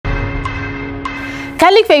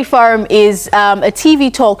Catholic Faith Forum is a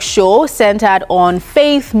TV talk show centered on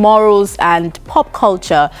faith, morals, and pop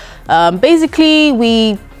culture. Basically,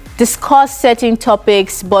 we discuss certain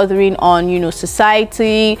topics bordering on,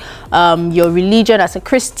 society, your religion as a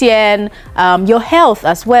Christian, your health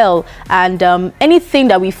as well, and anything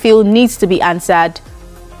that we feel needs to be answered,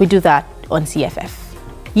 we do that on CFF.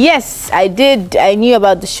 Yes, I did. I knew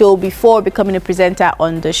about the show before becoming a presenter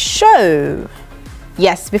on the show.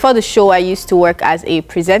 Yes, before the show, I used to work as a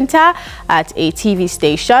presenter at a TV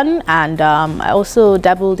station, and I also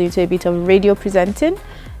dabbled into a bit of radio presenting.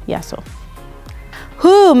 Yeah, so.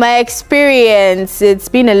 My experience, it's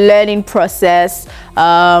been a learning process. It's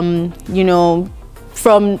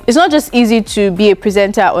not just easy to be a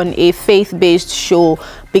presenter on a faith-based show,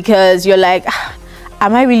 because you're like,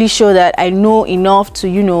 am I really sure that I know enough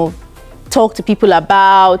to, talk to people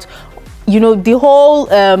about, the whole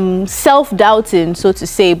self-doubting, so to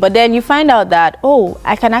say. But then you find out that,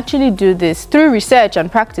 I can actually do this through research and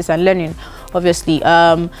practice and learning, obviously.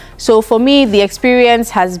 So for me, the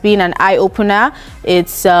experience has been an eye-opener.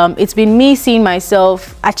 It's been me seeing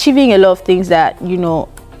myself achieving a lot of things that,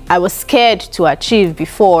 I was scared to achieve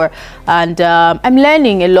before. And I'm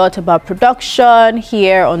learning a lot about production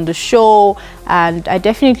here on the show, and I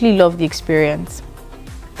definitely love the experience.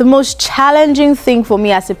 The most challenging thing for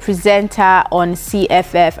me as a presenter on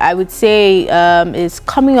CFF, I would say, is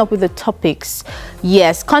coming up with the topics.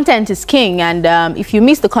 Yes, content is king, and if you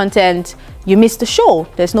miss the content, you miss the show.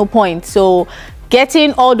 There's no point. So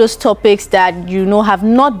getting all those topics that have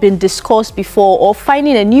not been discussed before, or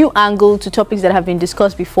finding a new angle to topics that have been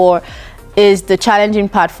discussed before, is the challenging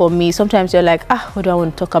part for me. Sometimes you're like, what do I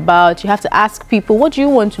want to talk about? You have to ask people, what do you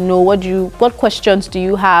want to know? What questions do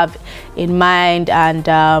you have in mind?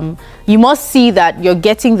 And you must see that you're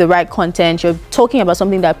getting the right content. You're talking about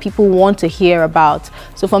something that people want to hear about.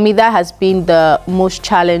 So for me, that has been the most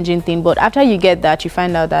challenging thing. But after you get that, you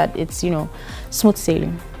find out that it's, smooth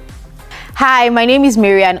sailing. Hi, my name is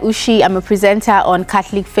Ushi. I'm a presenter on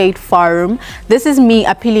Catholic Faith Forum. This is me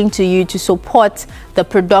appealing to you to support the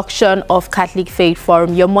production of Catholic Faith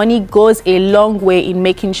Forum. Your money goes a long way in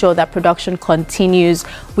making sure that production continues.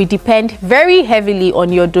 We depend very heavily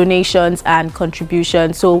on your donations and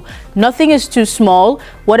contributions. So nothing is too small.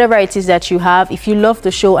 Whatever it is that you have, if you love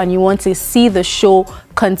the show and you want to see the show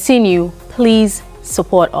continue, please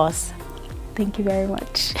support us. Thank you very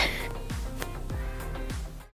much.